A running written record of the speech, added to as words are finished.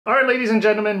Alright, ladies and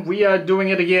gentlemen, we are doing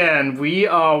it again. We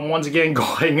are once again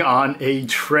going on a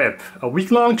trip, a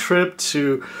week-long trip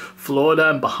to Florida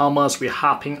and Bahamas. We're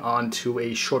hopping onto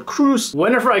a short cruise.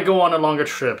 Whenever I go on a longer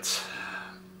trip,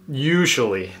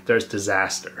 usually there's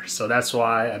disaster. So that's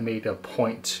why I made a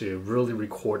point to really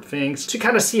record things, to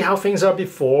kind of see how things are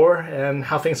before and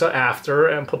how things are after,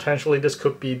 and potentially this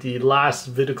could be the last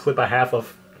video clip I have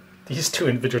of these two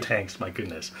Invader tanks. My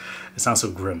goodness, it sounds so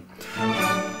grim.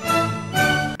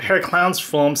 Pair of clowns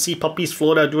from Sea Puppies,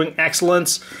 Florida, are doing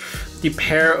excellent. The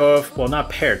pair of, well, not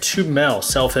pair, two male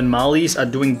Self and Mollies are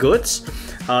doing good.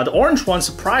 The orange one,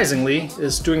 surprisingly,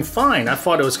 is doing fine. I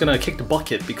thought it was gonna kick the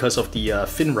bucket because of the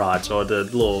fin rods or the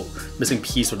little missing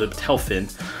piece of the tail fin.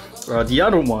 The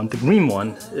other one, the green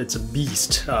one, it's a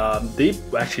beast. They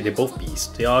both beasts.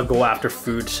 They all go after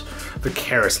food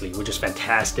vicariously, which is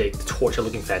fantastic. The torch are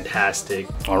looking fantastic.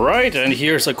 All right, and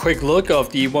here's a quick look of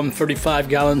the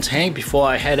 135-gallon tank before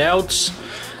I head out.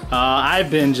 I've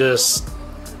been just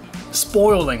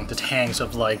spoiling the tanks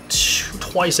of like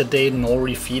twice a day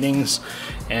nori feedings,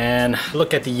 and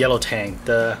look at the yellow tank.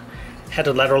 The head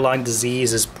and lateral line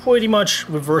disease is pretty much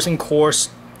reversing course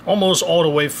almost all the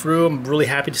way through. I'm really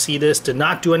happy to see this. Did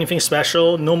not do anything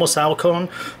special. Normal cell cone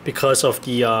because of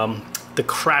the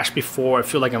crash before. I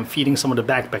feel like I'm feeding some of the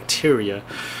bacteria,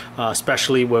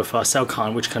 especially with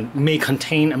Celcon, which may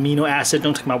contain amino acid.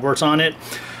 Don't take my words on it.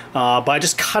 But I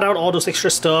just cut out all those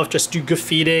extra stuff. Just do good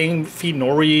feeding, feed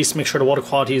noris, make sure the water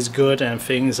quality is good, and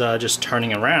things are just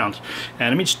turning around. And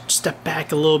let me just step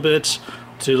back a little bit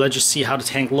to let you see how the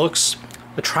tank looks.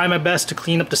 I try my best to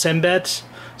clean up the sand bed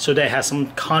so that it has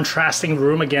some contrasting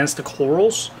room against the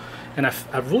corals, and I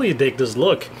really dig this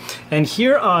look. And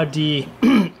here are the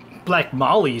black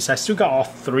mollies. I still got all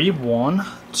three. 1,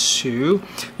 2.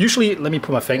 Usually, let me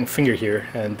put my finger here,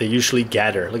 and they usually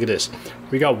gather. Look at this.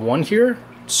 We got 1 here,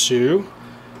 2,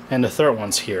 and the third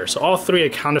one's here. So all 3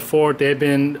 accounted for. They've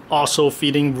been also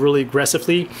feeding really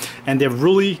aggressively, and they're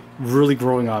really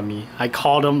growing on me. I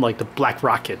call them like the black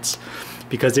rockets,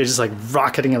 because they're just like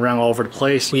rocketing around all over the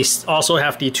place. We also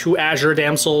have the 2 azure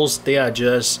damsels. They are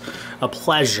just a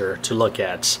pleasure to look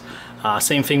at.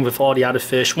 Same thing with all the other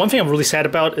fish. One thing I'm really sad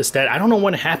about is that I don't know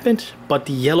when it happened, but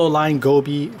the yellow line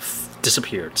goby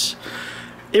disappeared.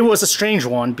 It was a strange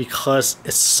one because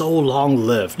it's so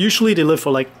long-lived. Usually they live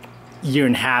for like a year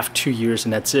and a half, 2 years,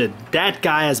 and that's it. That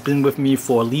guy has been with me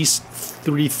for at least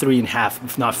 3 and a half,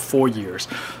 if not 4 years.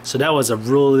 So that was a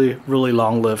really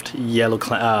long-lived yellow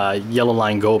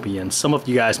line goby, and some of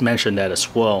you guys mentioned that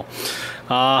as well.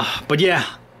 But yeah,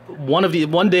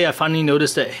 one day I finally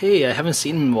noticed that, hey, I haven't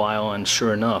seen him in a while, and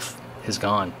sure enough, he's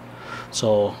gone.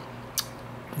 So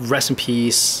rest in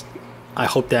peace. I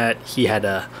hope that he had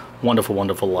a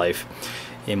wonderful life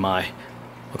in my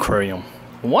aquarium.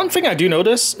 One thing I do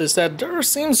notice is that there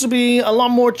seems to be a lot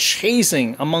more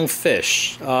chasing among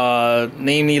fish,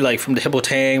 namely like from the hippo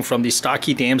tank, from the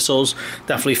stocky damsels.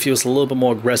 Definitely feels a little bit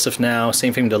more aggressive now.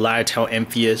 Same thing with the lighttail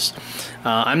amphias.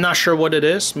 I'm not sure what it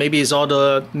is. Maybe it's all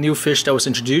the new fish that was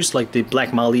introduced, like the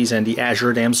black mollies and the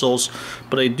azure damsels,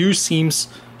 but it do seems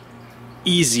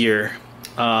easier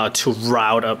to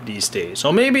route up these days.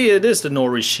 Or maybe it is the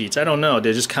nori sheets. I don't know.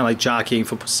 They're just kind of like jockeying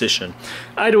for position.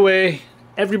 Either way,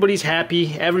 everybody's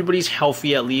happy, everybody's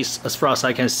healthy, at least as far as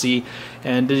I can see.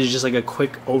 And this is just like a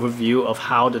quick overview of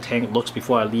how the tank looks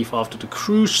before I leave off to the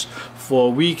cruise for a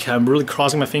week. I'm really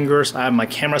crossing my fingers. I have my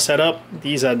camera set up.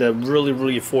 These are the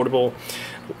really affordable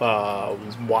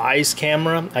Wise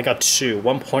camera. I got 2.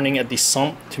 One pointing at the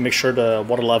sump to make sure the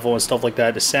water level and stuff like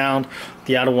that is sound.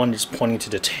 The other one is pointing to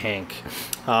the tank.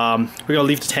 We're gonna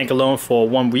leave the tank alone for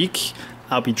 1 week.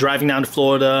 I'll be driving down to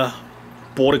Florida,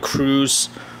 board a cruise,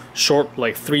 short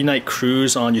like 3-night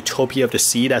cruise on Utopia of the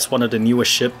Sea. That's one of the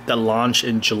newest ships that launched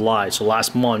in July, so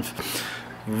last month.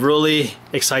 Really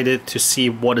excited to see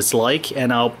what it's like,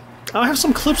 and I'll have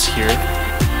some clips here.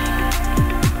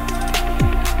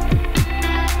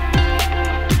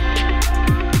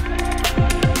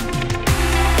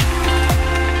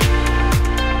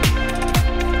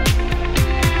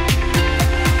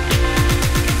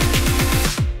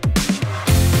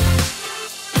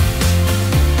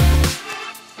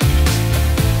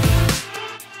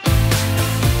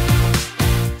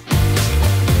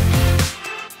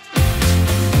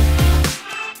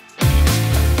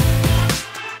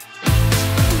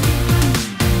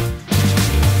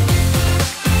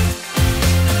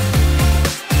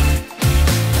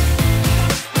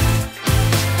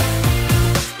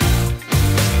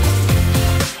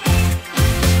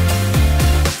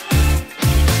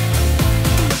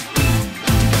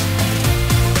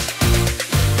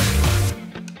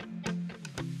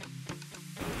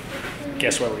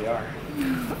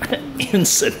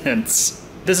 incidents.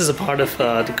 This is a part of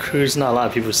the cruise not a lot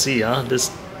of people see, huh?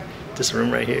 This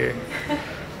room right here.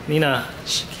 Nina,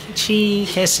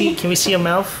 can we see a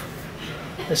mouth?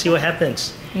 Let's see what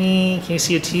happens. Can you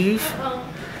see a tooth?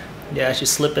 Yeah, she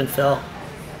slipped and fell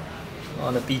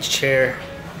on the beach chair.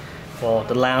 Well,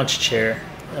 the lounge chair.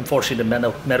 Unfortunately,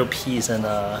 the metal piece and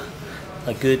a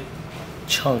good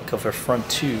chunk of her front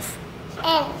tooth.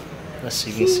 Let's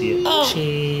see, you can see it.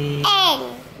 Cheese.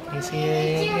 Can you see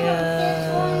it?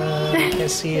 Yeah, you can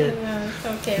see it.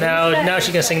 Okay. Now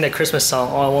she can sing that Christmas song.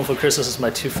 All I want for Christmas is my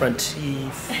 2 front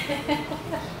teeth.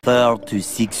 4 to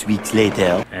 6 weeks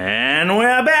later. And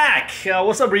we're back!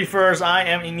 What's up, Reefers? I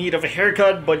am in need of a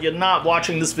haircut, but you're not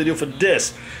watching this video for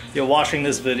this. You're watching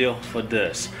this video for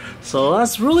this. So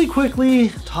let's really quickly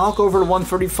talk over the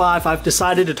 135. I've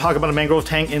decided to talk about a mangrove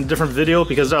tank in a different video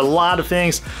because there are a lot of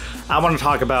things I want to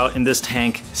talk about in this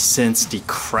tank since the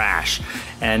crash.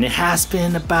 And it has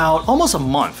been about almost a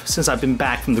month since I've been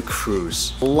back from the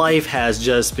cruise. Life has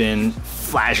just been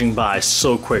flashing by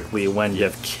so quickly when you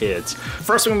have kids.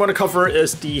 First thing we want to cover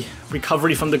is the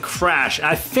recovery from the crash.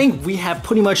 I think we have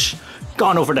pretty much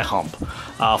gone over the hump.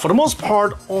 For the most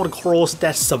part, all the corals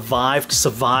that survived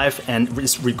and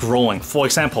is regrowing. For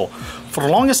example, for the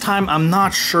longest time, I'm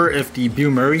not sure if the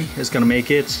Bill Murray is gonna make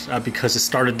it because it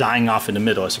started dying off in the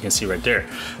middle, as you can see right there.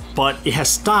 But it has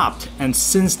stopped, and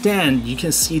since then, you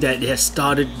can see that it has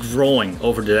started growing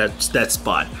over that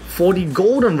spot. For the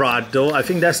goldenrod though, I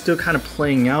think that's still kind of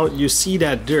playing out. You see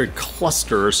that there are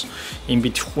clusters in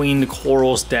between the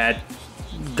corals that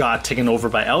got taken over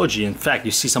by algae. In fact,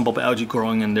 you see some bubble algae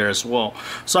growing in there as well.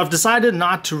 So I've decided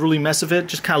not to really mess with it,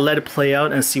 just kind of let it play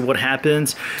out and see what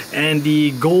happens. And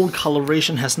the gold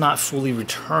coloration has not fully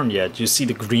returned yet. You see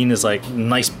the green is like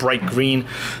nice bright green.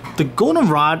 The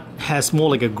goldenrod has more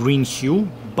like a green hue,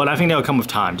 but I think that'll come with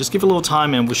time. Just give it a little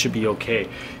time and we should be okay.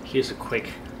 Here's a quick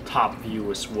top view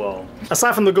as well.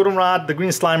 Aside from the goldenrod, the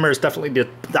green slimer is definitely the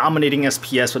dominating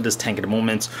SPS for this tank at the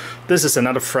moment. This is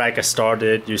another frag I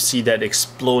started. You see that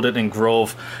exploded in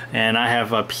growth, and I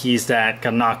have a piece that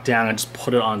got knocked down and just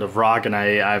put it on the rock, and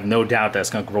I have no doubt that's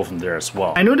gonna grow from there as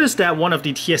well. I noticed that one of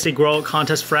the TSA grow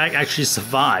contest frag actually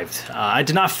survived. I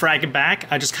did not frag it back,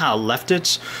 I just kind of left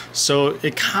it, so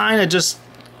it kind of just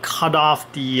cut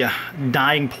off the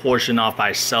dying portion off by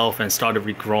itself and started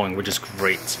regrowing, which is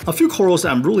great. A few corals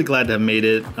that I'm really glad to have made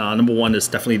it. Number one is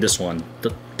definitely this one.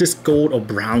 This gold or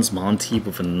bronze Monty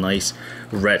with a nice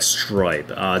red stripe.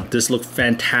 This looked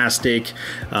fantastic.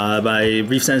 By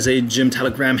Reef Sensei, Jim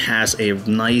Telegram has a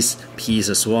nice piece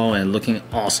as well and looking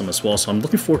awesome as well. So I'm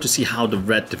looking forward to see how the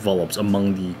red develops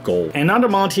among the gold. Another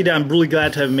Monty that I'm really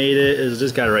glad to have made it is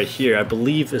this guy right here. I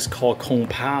believe it's called Kung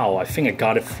Pao. I think I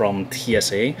got it from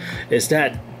TSA. Is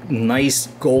that nice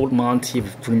gold Monty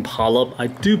with green polyp. I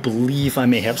do believe I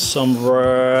may have some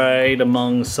right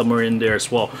among somewhere in there as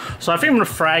well. So I think I'm gonna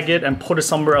frag it and put it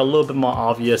somewhere a little bit more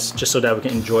obvious just so that we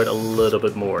can enjoy it a little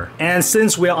bit more. And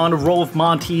since we're on the roll of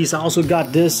Monties, I also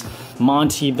got this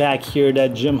Monty back here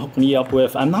that Jim hooked me up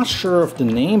with. I'm not sure of the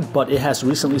name, but it has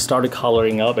recently started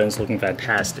coloring up and it's looking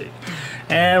fantastic.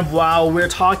 And while we're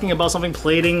talking about something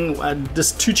plating,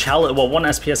 there's two chalice, well, one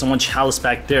SPS and one chalice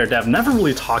back there that I've never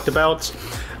really talked about.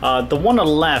 The one on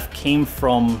the left came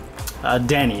from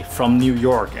Danny from New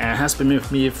York and has been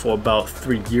with me for about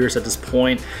 3 years at this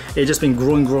point. It's just been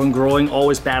growing,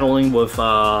 always battling with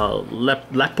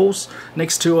leptos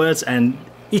next to it, and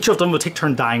each of them will take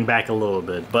turn dying back a little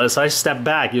bit. But as I step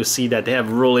back, you'll see that they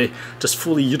have really just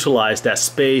fully utilized that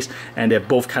space and they're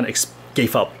both kind of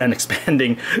gave up and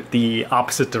expanding the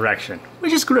opposite direction,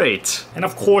 which is great. And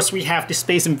of course we have the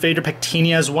Space Invader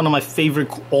Pectinia is one of my favorite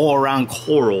all-around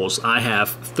corals. I have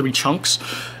 3 chunks.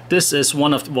 This is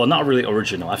one of, well, not really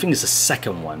original. I think it's the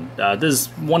second one. This is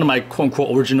one of my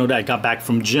quote-unquote original that I got back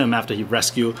from Jim after he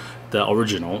rescued the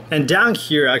original. And down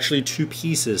here, actually 2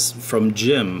 pieces from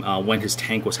Jim when his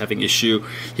tank was having issue.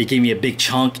 He gave me a big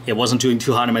chunk. It wasn't doing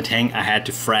too hot in my tank. I had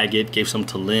to frag it, gave some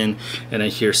to Lynn, and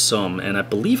then here's some. And I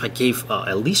believe I gave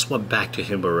at least one back to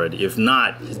him already. If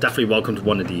not, he's definitely welcome to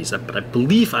one of these. But I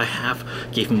believe I have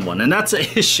gave him one. And that's an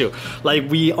issue. Like,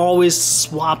 we always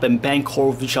swap and bang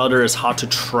coral with each other. It's hard to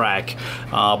track.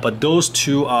 But those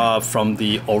 2 are from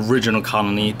the original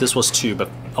colony. This was 2, but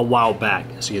a while back,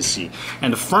 as you can see.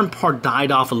 And the front part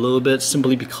died off a little bit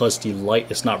simply because the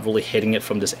light is not really hitting it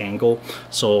from this angle.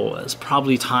 So it's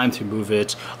probably time to move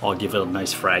it or give it a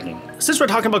nice fragging. Since we're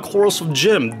talking about corals from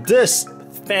Jim, this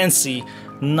fancy,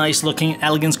 nice looking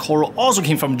elegance coral also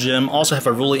came from Jim. Also have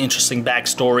a really interesting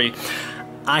backstory.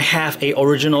 I have a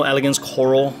original elegance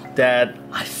coral that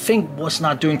I think was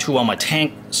not doing too well in my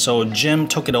tank, so Jim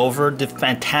took it over, did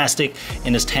fantastic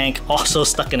in his tank, also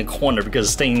stuck in a corner because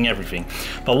it's staining everything.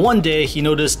 But one day he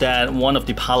noticed that one of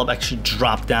the polyp actually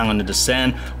dropped down into the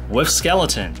sand with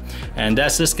skeleton, and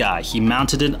that's this guy. He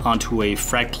mounted it onto a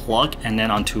frag plug and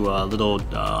then onto a little,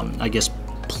 I guess,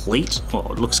 plate.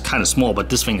 Well, it looks kind of small, but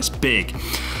this thing is big.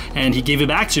 And he gave it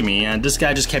back to me, and this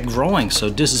guy just kept growing. So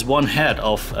this is one head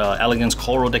of elegance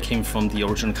coral that came from the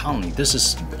original colony. This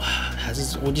is,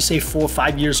 would you say 4 or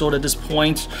 5 years old at this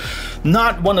point?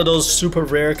 Not one of those super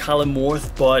rare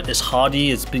colymorph, but it's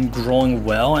hardy, it's been growing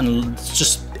well, and it's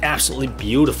just absolutely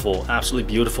beautiful,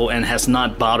 and has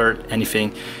not bothered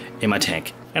anything in my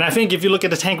tank. And I think if you look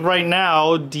at the tank right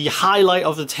now, the highlight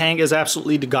of the tank is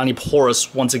absolutely the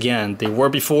Goniporas once again. They were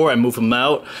before, I moved them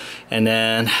out, and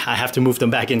then I have to move them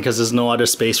back in because there's no other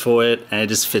space for it, and it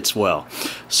just fits well.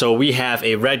 So we have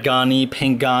a red Goni,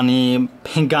 pink Goni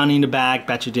in the back,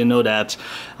 bet you didn't know that.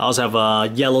 I also have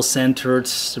a yellow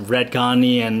centered red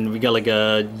Goni, and we got like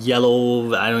a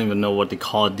yellow, I don't even know what they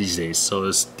call it these days. So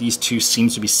these two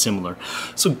seems to be similar.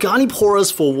 So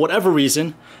Goniporas, for whatever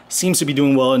reason, seems to be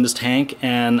doing well in this tank,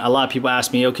 and a lot of people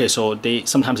ask me, okay, so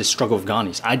sometimes they struggle with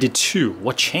Gonis. I did too.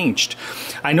 What changed?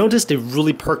 I noticed they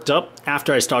really perked up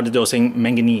after I started dosing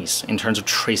manganese in terms of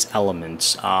trace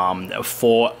elements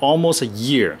for almost a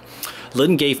year.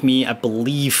 Lynn gave me, I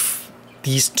believe,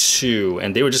 these two,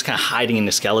 and they were just kind of hiding in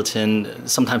the skeleton,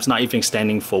 sometimes not even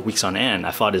extending for weeks on end.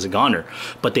 I thought it's a goner,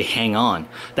 but they hang on.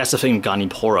 That's the thing with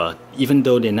Gonipora. Even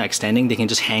though they're not extending, they can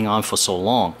just hang on for so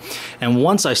long. And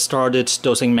once I started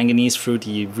dosing manganese through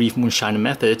the Reef moonshiner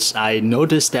methods, I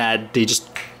noticed that they just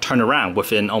turn around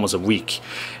within almost a week.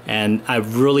 And I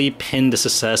really pinned the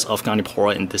success of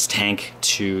Gonipora in this tank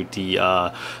to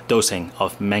the dosing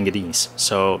of manganese.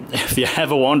 So if you're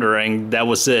ever wondering, that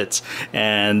was it.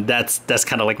 And that's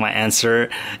kind of like my answer,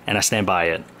 and I stand by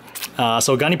it.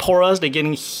 So Goniporas, they're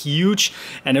getting huge,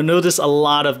 and I notice a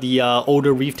lot of the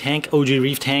older Reef tank, OG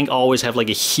Reef tank, always have like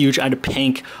a huge either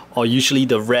pink or usually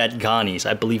the red Gonis.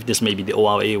 I believe this may be the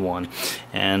OLA one,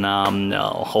 and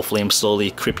hopefully I'm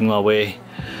slowly creeping my way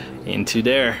into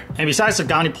there. And besides the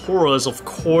Goniporas, of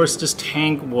course, this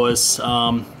tank was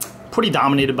pretty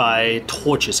dominated by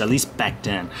torches, at least back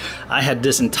then. I had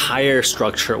this entire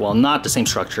structure, well, not the same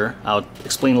structure. I'll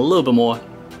explain a little bit more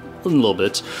in a little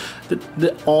bit.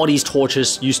 All these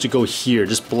torches used to go here,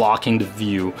 just blocking the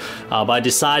view. But I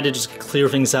decided to just clear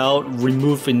things out,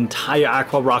 remove the entire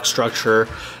aqua rock structure,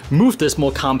 move this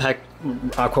more compact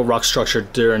aqua rock structure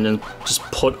there, and then just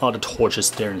put all the torches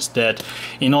there instead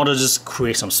in order to just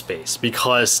create some space,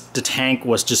 because the tank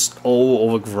was just all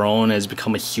overgrown and it's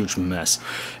become a huge mess.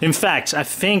 In fact, I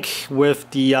think with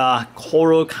the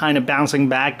coral kind of bouncing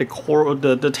back,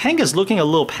 the tank is looking a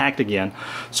little packed again,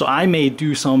 so I may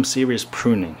do some serious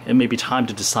pruning. It may be time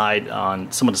to decide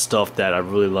on some of the stuff that I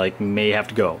really like may have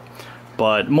to go,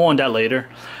 but more on that later.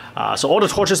 So all the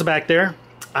torches are back there.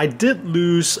 I did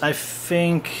lose, I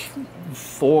think,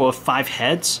 4 or 5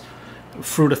 heads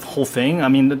through the whole thing. I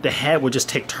mean, the head would just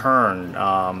take turn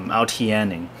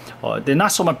LTNing. They're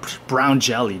not so much brown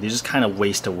jelly, they just kind of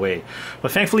waste away.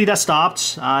 But thankfully that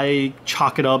stopped. I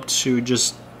chalk it up to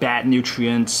just bad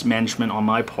nutrients management on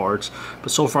my part,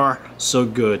 but so far so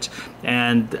good.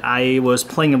 And I was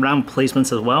playing around with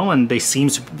placements as well, and they seem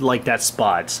to like that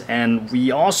spot. And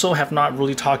we also have not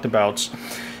really talked about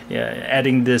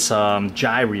adding this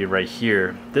gyri right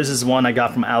here. This is one I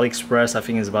got from AliExpress. I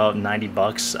think it's about 90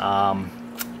 bucks.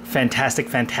 Fantastic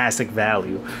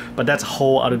value, but that's a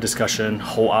whole other discussion,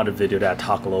 whole other video that I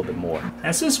talk a little bit more.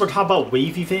 And since we're talking about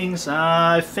wavy things,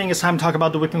 I think it's time to talk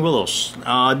about the whipping willows.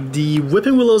 The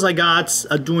whipping willows I got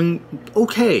are doing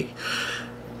okay.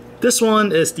 This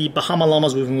one is the Bahama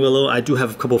Llamas Whipping Willow. I do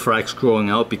have a couple frags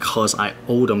growing out because I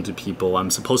owe them to people.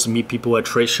 I'm supposed to meet people at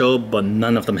trade show, but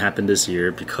none of them happened this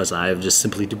year because I have just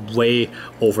simply way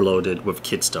overloaded with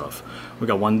kid stuff. We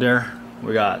got one there,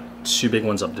 we got 2 big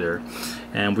ones up there.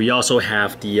 And we also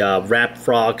have the Rap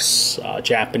Frogs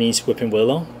Japanese Whipping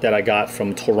Willow that I got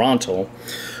from Toronto.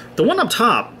 The one up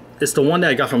top is the one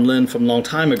that I got from Lynn from a long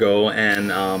time ago, and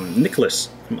Nicholas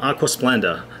from Aqua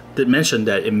Splenda did mention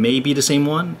that it may be the same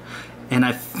one, and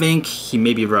I think he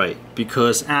may be right,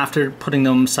 because after putting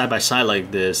them side by side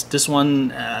like this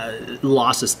one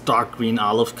lost its dark green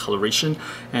olive coloration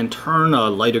and turned a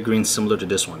lighter green similar to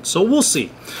this one. So we'll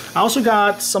see. I also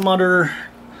got some other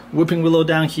Weeping Willow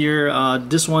down here.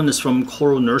 This one is from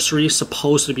Coral Nursery,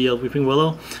 supposed to be a Weeping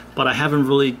Willow, but I haven't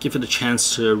really given it a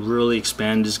chance to really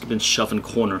expand. It's been shoved in the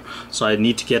corner, so I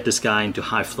need to get this guy into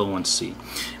high flow and see.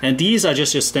 And these are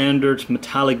just your standard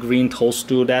metallic green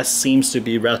toadstool. That seems to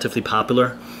be relatively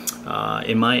popular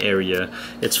in my area.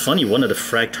 It's funny, one of the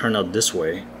frag turned out this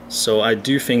way, so I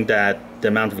do think that the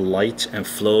amount of light and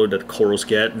flow that corals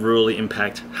get really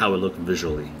impact how it looks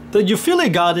visually. The Utopia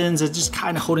Gardens is just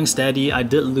kind of holding steady. I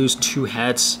did lose 2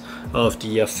 heads of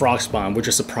the Frogspawn, which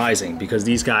is surprising because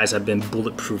these guys have been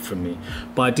bulletproof for me.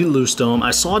 But I did lose them.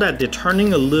 I saw that they're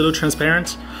turning a little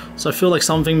transparent, so I feel like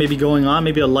something may be going on.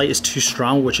 Maybe a light is too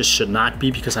strong, which it should not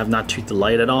be because I've not tweaked the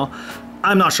light at all.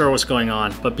 I'm not sure what's going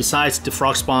on, but besides the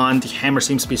Frogspawn, the hammer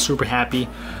seems to be super happy.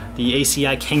 The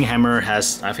ACI King Hammer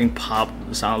has, I think, popped.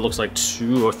 It looks like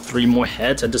 2 or 3 more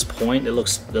heads at this point. It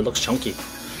looks chunky.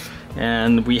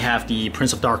 And we have the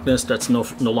Prince of Darkness. That's no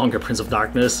longer Prince of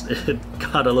Darkness. It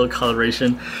got a little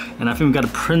coloration. And I think we got a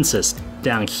Princess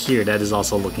down here that is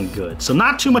also looking good. So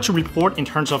not too much to report in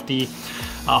terms of the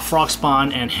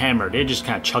Frogspawn and Hammer. They're just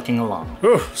kind of chugging along.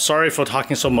 Ooh, sorry for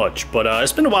talking so much, but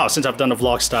it's been a while since I've done a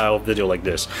vlog style video like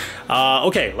this.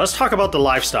 Okay, let's talk about the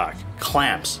livestock.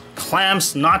 Clams.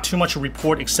 Clams, not too much to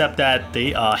report except that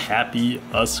they are happy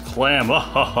as clam.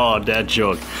 Oh, that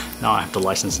joke. Now I have the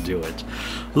license to do it.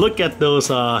 Look at those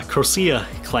Crocea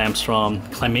clams from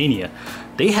Clamania.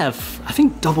 They have, I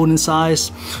think, doubled in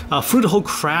size. Through the whole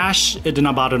crash, it did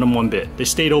not bother them one bit. They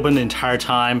stayed open the entire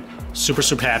time. Super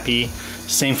happy.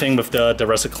 Same thing with the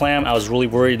rest of the clam. I was really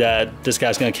worried that this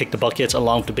guy's gonna kick the buckets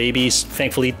along with the babies.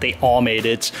 Thankfully, they all made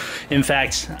it. In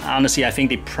fact, honestly, I think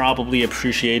they probably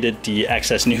appreciated the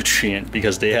excess nutrient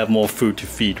because they have more food to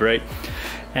feed, right?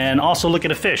 And also look at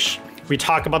the fish. We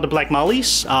talk about the black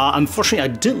mollies. Unfortunately, I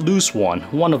did lose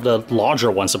one of the larger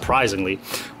ones, surprisingly.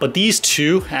 But these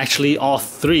 2, actually all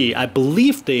 3, I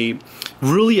believe they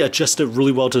really adjusted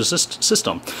really well to the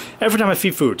system. Every time I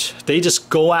feed food, they just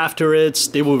go after it.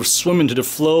 They will swim into the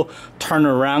flow, turn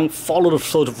around, follow the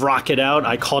flow to rocket out.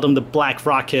 I call them the black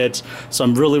rockets. So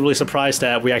I'm really surprised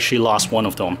that we actually lost one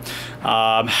of them.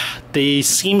 They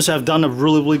seem to have done a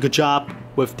really good job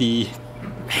with the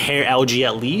hair algae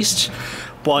at least.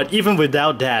 But even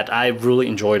without that, I really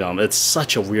enjoyed them. It's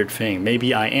such a weird thing.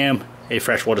 Maybe I am a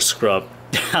freshwater scrub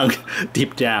down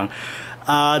deep down.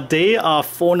 They are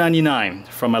 $4.99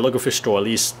 from my local fish store, at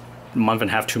least a month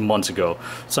and a half, 2 months ago.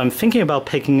 So I'm thinking about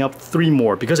picking up 3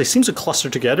 more because they seem to cluster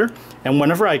together. And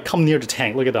whenever I come near the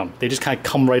tank, look at them. They just kind of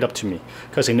come right up to me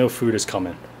because they know food is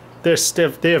coming. They're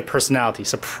stiff. They have personality,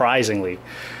 surprisingly.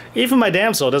 Even my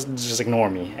damsel doesn't just ignore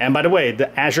me. And by the way,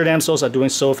 the Azure damsels are doing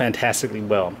so fantastically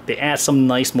well. They add some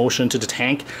nice motion to the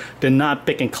tank. They're not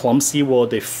big and clumsy while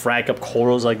they frag up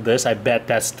corals like this. I bet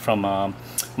that's from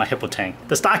my hippo tank.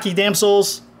 The stocky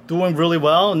damsels doing really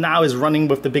well. Now is running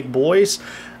with the big boys.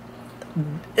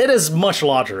 It is much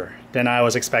larger than I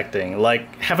was expecting.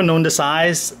 Like, haven't known the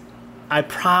size, I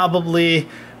probably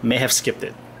may have skipped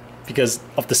it because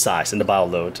of the size and the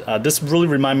bioload. This really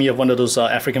reminds me of one of those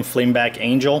African flameback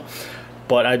angel,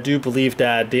 but I do believe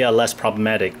that they are less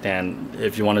problematic than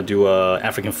if you want to do a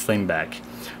African flameback.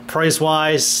 Price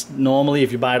wise, normally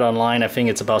if you buy it online, I think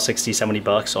it's about 60-70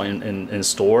 bucks in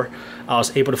store. I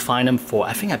was able to find them for,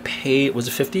 I think I paid, was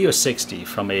it 50 or 60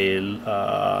 from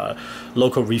a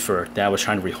local reefer that I was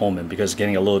trying to rehome him because it's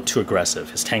getting a little too aggressive.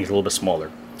 His tank is a little bit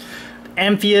smaller.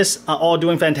 Amphias are all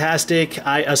doing fantastic.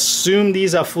 I assume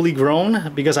these are fully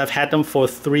grown because I've had them for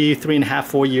 3.5,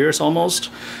 4 years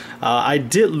almost. I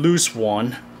did lose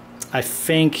one, I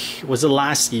think, was it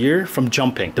last year from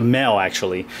jumping, the male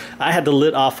actually. I had the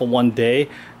lid off for 1 day.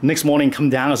 Next morning come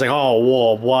down, I was like, oh,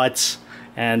 whoa, what?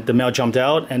 And the male jumped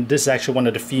out, and this is actually one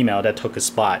of the female that took a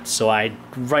spot. So right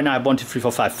now I have 1, 2, 3,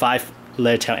 4, 5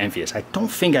 leather-tailed Amphias. I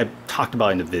don't think I talked about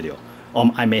it in the video.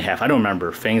 I may have, I don't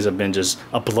remember. Things have been just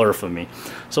a blur for me.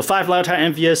 So 5 leather-tailed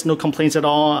Amphias, no complaints at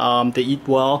all. They eat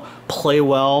well, play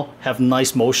well, have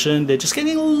nice motion. They're just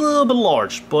getting a little bit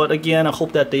large. But again, I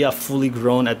hope that they are fully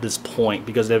grown at this point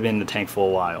because they've been in the tank for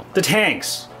a while. The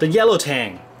tanks, the yellow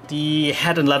tank. The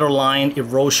head and leather line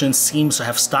erosion seems to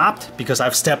have stopped because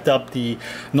I've stepped up the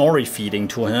nori feeding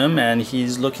to him and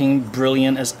he's looking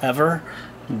brilliant as ever.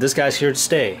 This guy's here to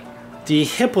stay. The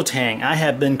hippo tank, I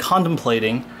have been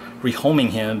contemplating rehoming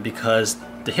him because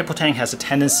the hippo tank has a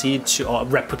tendency to, or a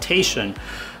reputation,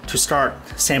 to start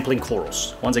sampling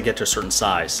corals once they get to a certain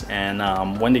size.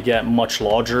 And when they get much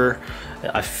larger,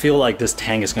 I feel like this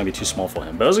tank is going to be too small for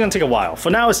him. But it's going to take a while.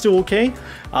 For now, it's still okay.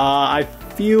 I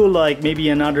feel like maybe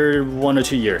another 1 or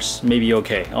 2 years, maybe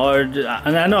okay.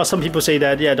 And I know some people say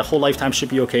that, yeah, the whole lifetime should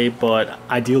be okay. But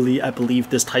ideally, I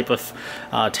believe this type of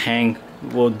tank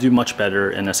will do much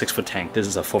better in a 6-foot tank. This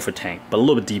is a 4-foot tank, but a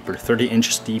little bit deeper, 30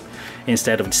 inches deep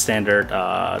instead of standard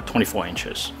 24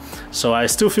 inches. So I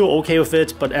still feel okay with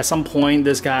it, but at some point,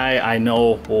 this guy I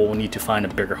know will need to find a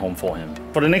bigger home for him.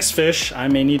 For the next fish, I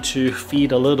may need to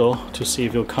feed a little to see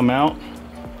if he'll come out.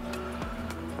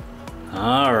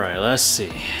 All right, let's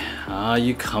see. Are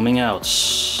you coming out?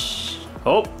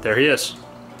 Oh, there he is.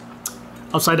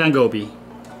 Upside down goby.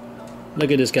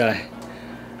 Look at this guy.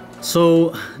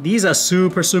 So these are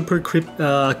super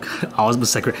cryptic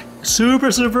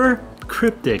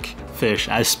fish.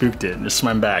 I spooked it. Just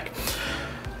swam back.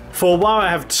 For a while I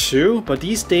have 2, but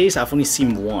these days I've only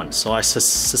seen 1. So I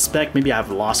suspect maybe I've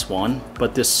lost 1,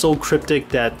 but they're so cryptic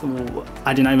that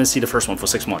I did not even see the first one for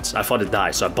 6 months. I thought it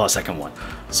died, so I bought a second one.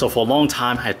 So for a long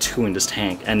time I had 2 in this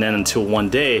tank, and then until one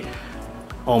day,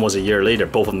 almost a year later,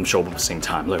 both of them showed up at the same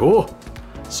time. Like, oh!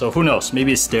 So who knows?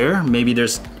 Maybe it's there, maybe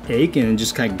there's egg and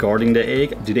just kind of guarding the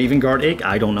egg. Do they even guard egg?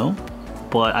 I don't know.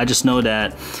 But I just know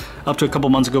that up to a couple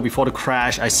months ago before the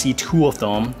crash, I see 2 of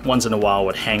them once in a while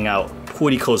would hang out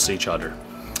pretty close to each other.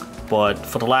 But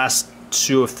for the last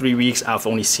 2 or 3 weeks, I've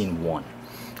only seen 1.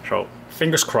 So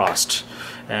fingers crossed.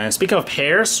 And speaking of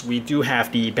pairs, we do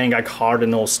have the Bengal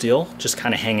Cardinal still, just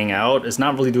kind of hanging out. It's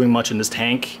not really doing much in this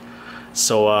tank.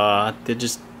 So they're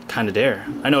just kind of there.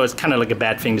 I know it's kind of like a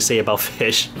bad thing to say about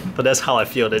fish, but that's how I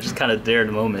feel. They're just kind of there at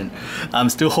the moment. I'm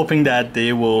still hoping that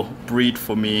they will breed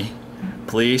for me.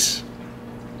 Please.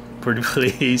 Pretty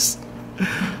please.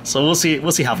 So we'll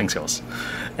see how things goes.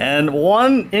 And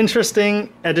one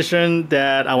interesting addition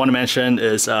that I want to mention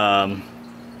is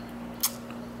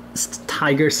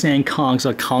tiger sand conchs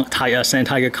or sand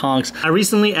tiger conchs. I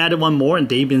recently added one more and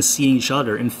they've been seeing each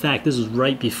other. In fact, this was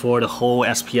right before the whole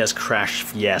SPS crash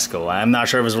fiasco. I'm not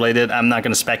sure if it's related. I'm not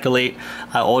going to speculate.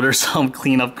 I ordered some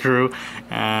cleanup crew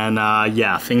and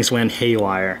yeah, things went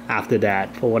haywire after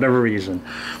that for whatever reason.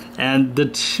 And the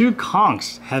 2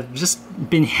 conchs have just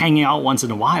been hanging out once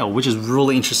in a while, which is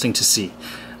really interesting to see.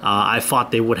 I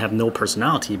thought they would have no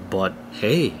personality, but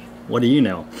hey, what do you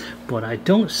know? But I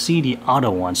don't see the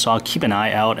other one, so I'll keep an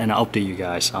eye out and I'll update you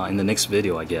guys in the next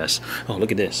video, I guess. Oh,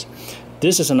 look at this.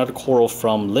 This is another coral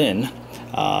from Lynn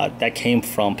that came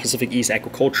from Pacific East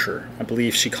Aquaculture. I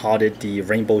believe she called it the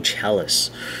rainbow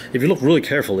chalice. If you look really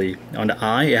carefully on the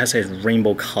eye, it has a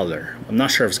rainbow color. I'm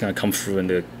not sure if it's gonna come through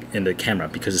in the camera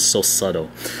because it's so subtle.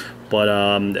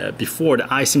 But before,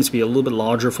 the eye seems to be a little bit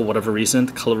larger for whatever reason.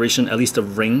 The coloration, at least the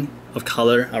ring of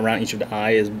color around each of the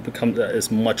eye is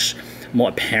much more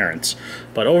apparent.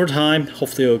 But over time,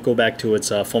 hopefully it'll go back to its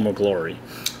former glory.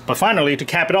 But finally, to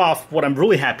cap it off, what I'm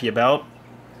really happy about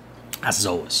is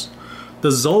zoas. The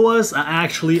zoas are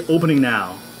actually opening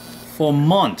now. For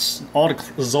months, all the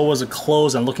zoas are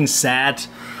closed and looking sad.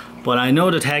 But I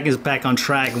know the tag is back on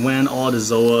track when all the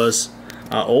zoas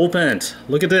are opened.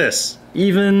 Look at this.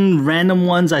 Even random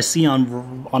ones I see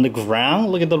on the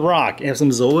ground. Look at the rock. You have some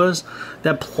zoas.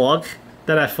 That plug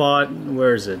that I thought,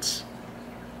 where is it?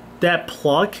 That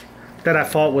plug that I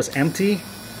thought was empty.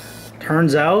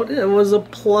 Turns out it was a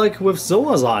plug with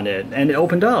zoas on it and it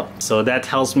opened up. So that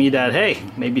tells me that, hey,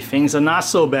 maybe things are not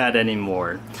so bad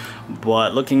anymore.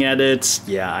 But looking at it,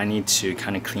 yeah, I need to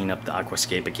kind of clean up the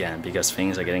aquascape again because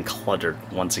things are getting cluttered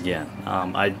once again.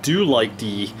 I do like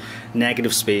the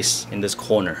negative space in this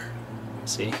corner.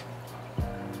 See?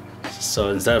 So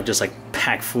instead of just like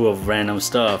packed full of random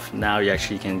stuff, now you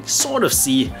actually can sort of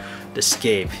see the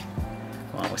scape.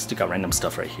 Well, we still got random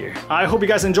stuff right here. I hope you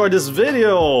guys enjoyed this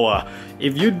video.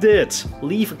 If you did,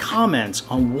 leave a comment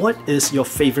on what is your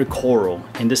favorite coral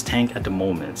in this tank at the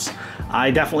moment. I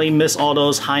definitely miss all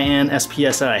those high-end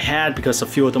SPS that I had because a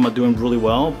few of them are doing really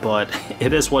well, but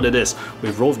it is what it is.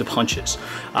 We've rolled the punches.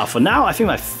 For now, I think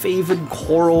my favorite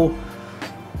coral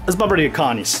is probably the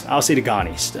Gonis. I'll say the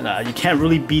Gonis. You can't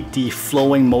really beat the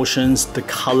flowing motions, the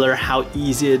color, how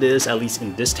easy it is, at least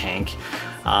in this tank.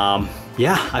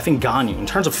 Yeah, I think Goni. In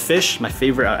terms of fish, my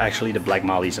favorite are actually the black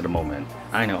mollies at the moment.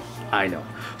 I know.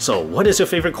 So what is your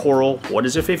favorite coral? What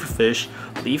is your favorite fish?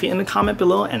 Leave it in the comment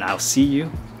below and I'll see you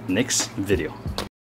next video.